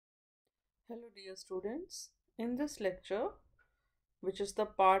Hello dear students. In this lecture, which is the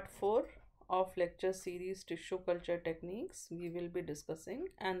part 4 of lecture series Tissue Culture Techniques, we will be discussing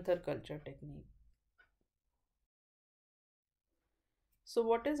Anther Culture technique. So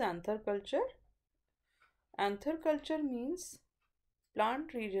what is Anther Culture? Anther Culture means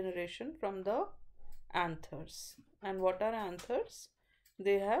plant regeneration from the anthers. And what are anthers?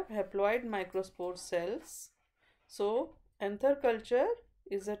 They have haploid microspore cells. So Anther Culture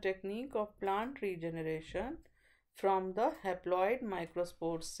is a technique of plant regeneration from the haploid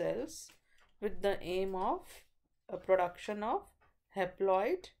microspore cells with the aim of a production of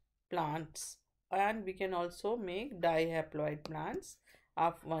haploid plants, and we can also make dihaploid plants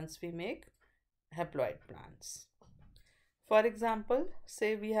once we make haploid plants. For example,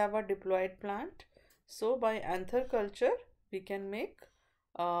 say we have a diploid plant, so by anther culture we can make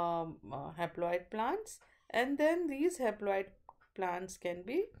haploid plants, and then these haploid plants can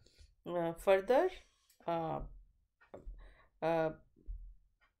be further uh, uh,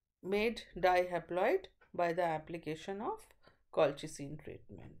 made dihaploid by the application of colchicine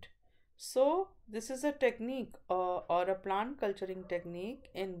treatment. So this is a technique or a plant culturing technique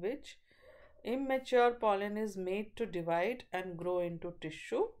in which immature pollen is made to divide and grow into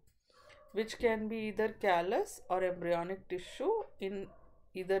tissue, which can be either callus or embryonic tissue in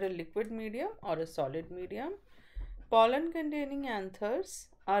either a liquid medium or a solid medium. Pollen containing anthers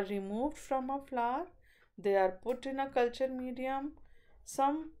are removed from a flower. They are put in a culture medium.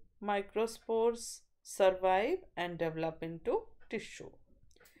 Some microspores survive and develop into tissue.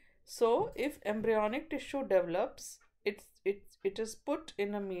 So if embryonic tissue develops, it is put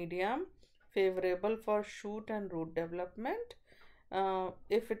in a medium favorable for shoot and root development.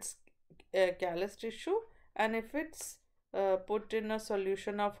 If it's callus tissue, and if it's put in a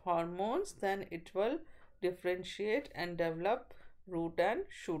solution of hormones, then it will differentiate and develop root and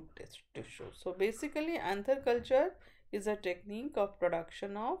shoot tissue. So basically anther culture is a technique of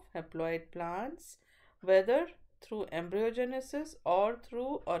production of haploid plants, whether through embryogenesis or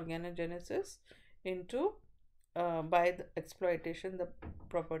through organogenesis into by the exploitation the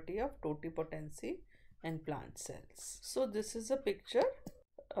property of totipotency in plant cells. So this is a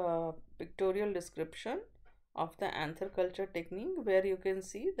pictorial description of the anther culture technique, where you can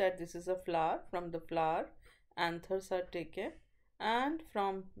see that this is a flower. From the flower anthers are taken, and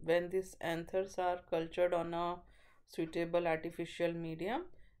from when these anthers are cultured on a suitable artificial medium,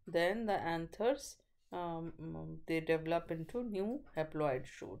 then the anthers they develop into new haploid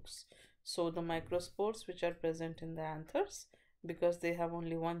shoots. So the microspores which are present in the anthers, because they have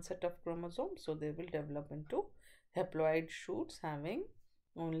only one set of chromosomes, so they will develop into haploid shoots having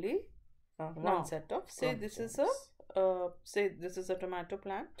only one set of, say this is a tomato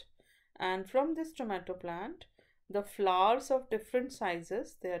plant, and from this tomato plant the flowers of different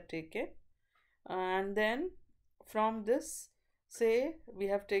sizes they are taken, and then from this, say we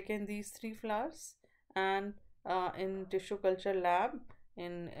have taken these 3 flowers, and in tissue culture lab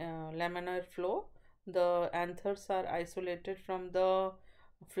in laminar flow the anthers are isolated from the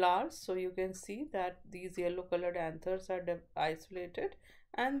flowers. So you can see that these yellow colored anthers are isolated,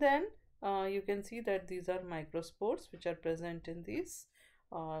 and then you can see that these are microspores which are present in these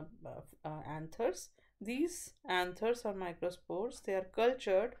anthers. These anthers or microspores, they are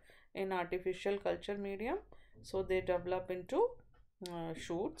cultured in artificial culture medium, so they develop into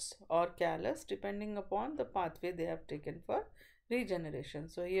shoots or callus depending upon the pathway they have taken for regeneration.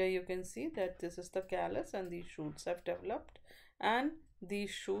 So here you can see that this is the callus and these shoots have developed, and these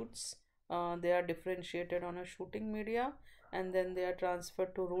shoots they are differentiated on a shooting media, and then they are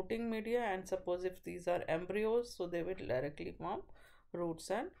transferred to rooting media, and suppose if these are embryos, so they will directly form roots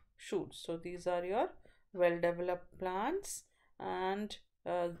and shoots. So these are your well developed plants, and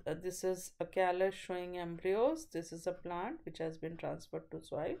this is a callus showing embryos. This is a plant which has been transferred to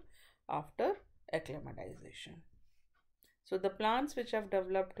soil after acclimatization. So the plants which have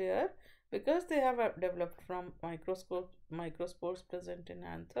developed here, because they have developed from microspores present in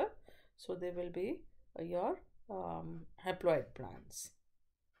anther, so they will be your haploid plants.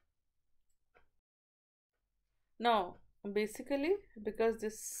 Now basically, because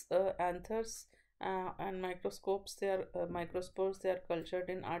this anthers and microspores they are cultured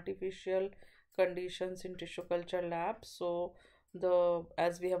in artificial conditions in tissue culture lab. So the,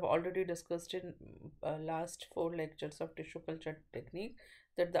 as we have already discussed in last 4 lectures of tissue culture technique,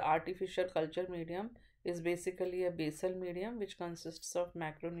 that the artificial culture medium is basically a basal medium which consists of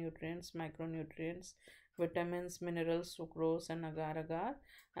macronutrients, micronutrients, vitamins, minerals, sucrose and agar-agar,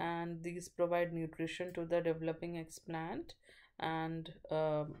 and these provide nutrition to the developing explant, and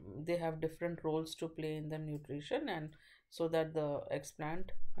they have different roles to play in the nutrition, and so that the explant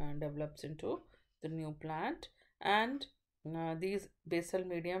develops into the new plant. And these basal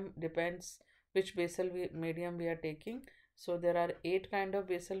medium depends which medium we are taking. So there are 8 kind of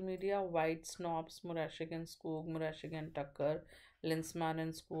basal media: white, Snobs, Murashig and Skoog, Murashig and Tucker, Linsman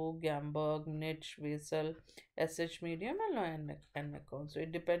and Skoog, Gamberg, Niche, Basal, SH medium, and Loyan and Macon. So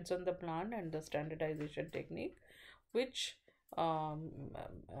it depends on the plant and the standardization technique which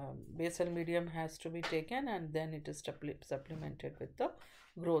basal medium has to be taken, and then it is supplemented with the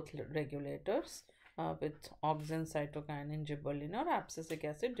growth regulators with auxin, cytokinin, gibberellin or abscisic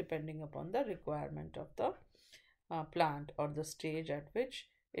acid, depending upon the requirement of the plant or the stage at which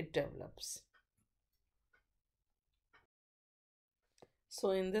it develops.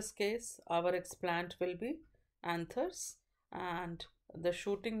 So in this case, our explant will be anthers, and the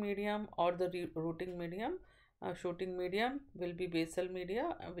shooting medium or the rooting medium, shooting medium will be basal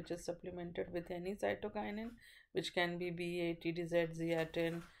media, which is supplemented with any cytokinin, which can be BA, TDZ,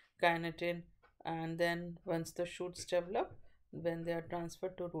 zeatin, kinetin. And then once the shoots develop, when they are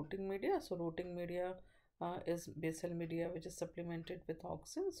transferred to rooting media, so rooting media is basal media which is supplemented with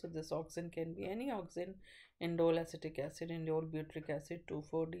auxin. So this auxin can be any auxin: indole acetic acid, indole butyric acid,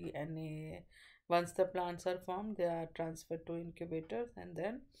 2,4-D, NAA. Once the plants are formed, they are transferred to incubators, and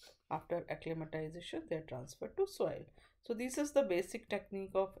then after acclimatization, they are transferred to soil. So this is the basic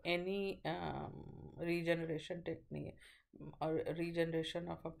technique of any regeneration technique or regeneration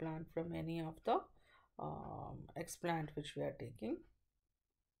of a plant from any of the explant which we are taking.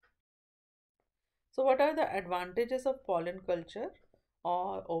 So what are the advantages of pollen culture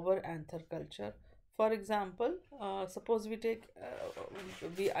or over anther culture? For example, suppose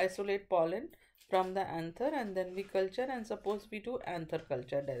we isolate pollen from the anther and then we culture, and suppose we do anther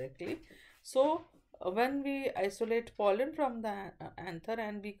culture directly. So when we isolate pollen from the anther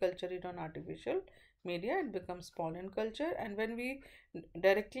and we culture it on artificial media, it becomes pollen culture, and when we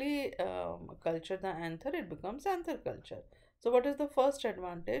directly culture the anther, it becomes anther culture. So what is the first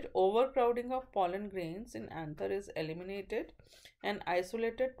advantage? Overcrowding of pollen grains in anther is eliminated, and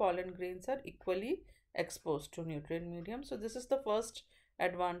isolated pollen grains are equally exposed to nutrient medium. So this is the first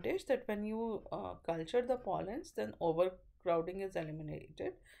advantage, that when you culture the pollens, then overcrowding is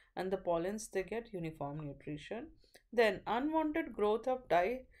eliminated and the pollens, they get uniform nutrition. Then unwanted growth of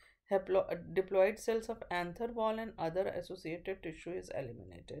diploid cells of anther wall and other associated tissue is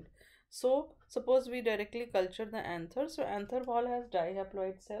eliminated. So suppose we directly culture the anther. So anther wall has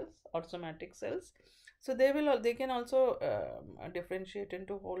dihaploid cells or somatic cells. So they can also differentiate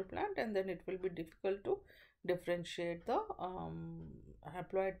into whole plant, and then it will be difficult to differentiate the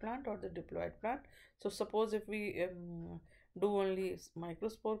haploid plant or the diploid plant. So suppose if we do only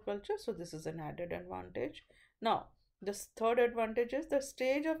microspore culture, so this is an added advantage. Now this third advantage is the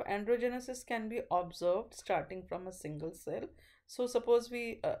stage of androgenesis can be observed starting from a single cell. So suppose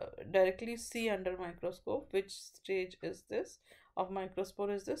we directly see under microscope which stage is this of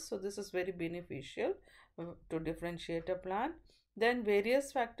microspore is this. So this is very beneficial to differentiate a plant. Then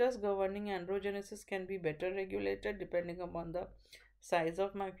various factors governing androgenesis can be better regulated depending upon the size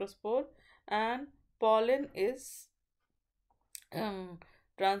of microspore, and pollen is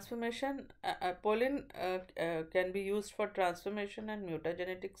transformation. Pollen can be used for transformation and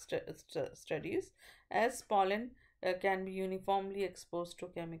mutagenetic studies, as pollen can be uniformly exposed to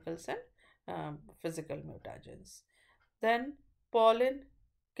chemicals and physical mutagens. Then pollen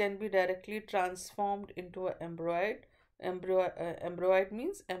can be directly transformed into an embryoid. Embryoid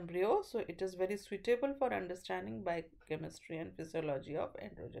means embryo, so it is very suitable for understanding biochemistry and physiology of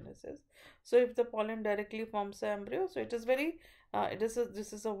androgenesis. So if the pollen directly forms an embryo, so it is very this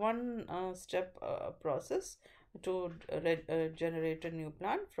is a one step process to generate a new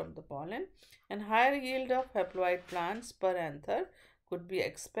plant from the pollen, and higher yield of haploid plants per anther could be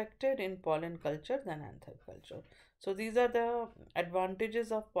expected in pollen culture than anther culture. So these are the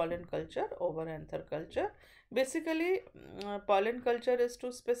advantages of pollen culture over anther culture. Basically, pollen culture is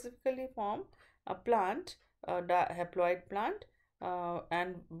to specifically form a plant, a haploid plant,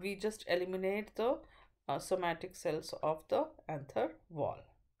 and we just eliminate the somatic cells of the anther wall.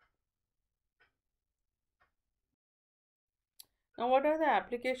 Now, what are the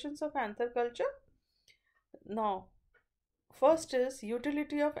applications of anther culture? Now, first is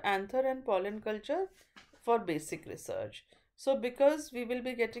utility of anther and pollen culture for basic research. So because we will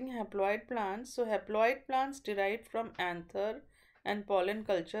be getting haploid plants, so haploid plants derived from anther and pollen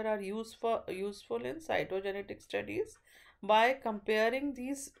culture are useful in cytogenetic studies. By comparing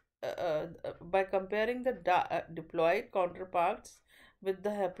these by comparing the diploid counterparts with the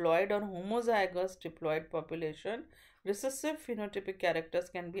haploid or homozygous diploid population, recessive phenotypic characters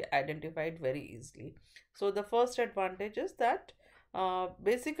can be identified very easily. So the first advantage is that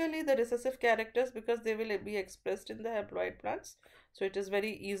basically the recessive characters, because they will be expressed in the haploid plants, so it is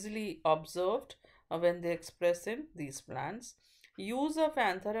very easily observed when they express in these plants. Use of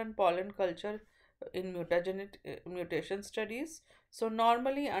anther and pollen culture in mutation studies. So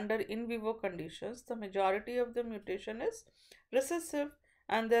normally under in vivo conditions, the majority of the mutation is recessive,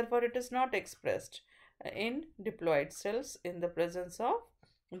 and therefore it is not expressed in diploid cells in the presence of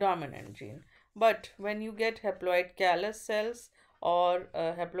dominant gene. But when you get haploid callus cells or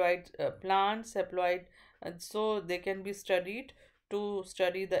haploid plants, haploid, so they can be studied to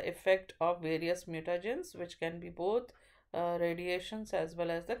study the effect of various mutagens, which can be both radiations as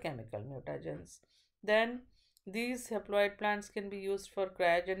well as the chemical mutagens. Then these haploid plants can be used for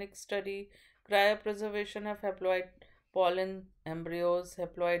cryogenic study, cryopreservation of haploid pollen embryos,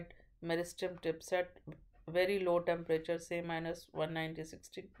 haploid meristem tips at very low temperature, say minus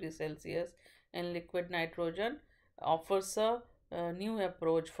 190-60 degrees Celsius, in liquid nitrogen, offers a new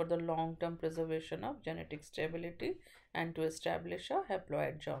approach for the long-term preservation of genetic stability and to establish a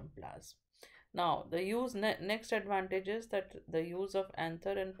haploid germplasm. Now, the next advantage is that the use of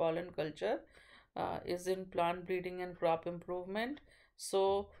anther and pollen culture is in plant breeding and crop improvement.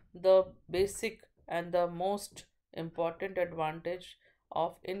 So, the basic and the most important advantage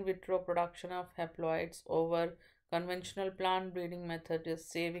of in vitro production of haploids over conventional plant breeding method is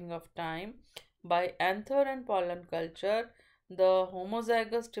saving of time. By anther and pollen culture, the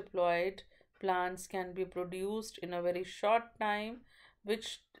homozygous diploid plants can be produced in a very short time,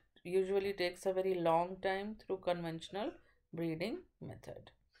 which usually takes a very long time through conventional breeding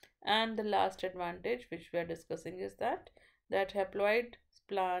method. And the last advantage which we are discussing is that haploid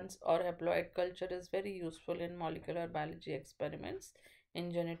plants or haploid culture is very useful in molecular biology experiments,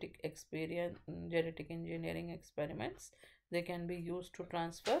 in genetic engineering experiments. They can be used to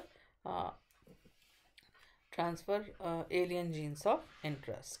uh, transfer alien genes of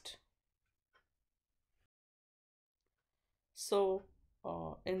interest. So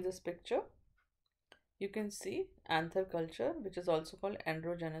in this picture you can see anther culture, which is also called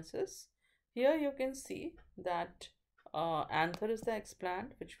androgenesis. Here you can see that anther is the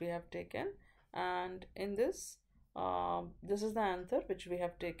explant which we have taken, and in this this is the anther which we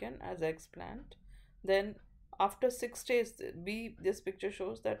have taken as explant. Then after 6 days, this picture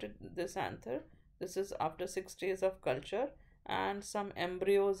shows that this anther, this is after 6 days of culture, and some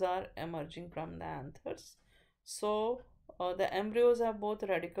embryos are emerging from the anthers. So the embryos have both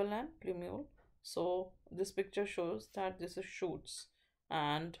radicle and plumule. So this picture shows that this is shoots,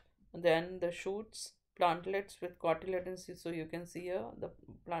 and then the shoots, plantlets with cotyledons. So you can see here the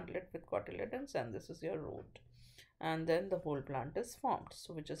plantlet with cotyledons, and this is your root, and then the whole plant is formed,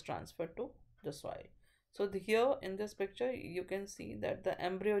 so which is transferred to the soil. So here in this picture you can see that the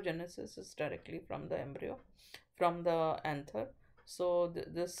embryogenesis is directly from the embryo, from the anther. So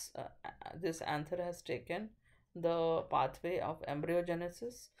this anther has taken the pathway of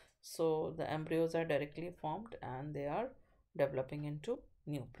embryogenesis. So the embryos are directly formed and they are developing into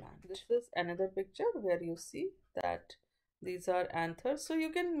new plant. This is another picture where you see that these are anthers. So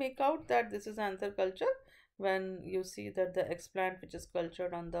you can make out that this is anther culture when you see that the explant which is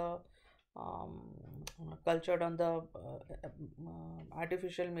cultured on the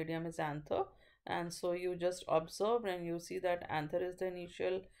artificial medium is anther, and so you just observe and you see that anther is the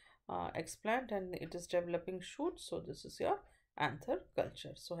initial explant and it is developing shoots. So this is your anther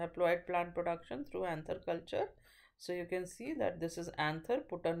culture. So haploid plant production through anther culture. So you can see that this is anther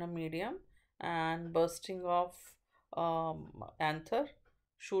put on a medium and bursting of anther,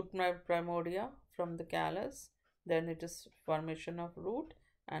 shoot primordia from the callus, then it is formation of root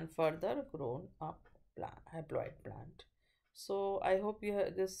and further grown up haploid plant. So I hope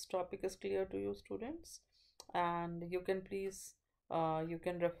this topic is clear to you, students, and you can please you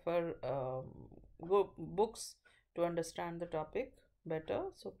can refer books to understand the topic better.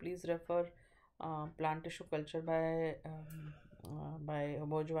 So please refer plant tissue culture by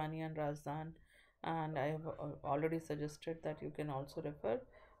Bhojwani and Razdan, and I have already suggested that you can also refer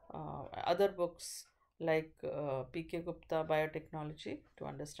other books like P.K. Gupta Biotechnology to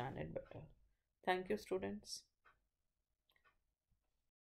understand it better. Thank you, students.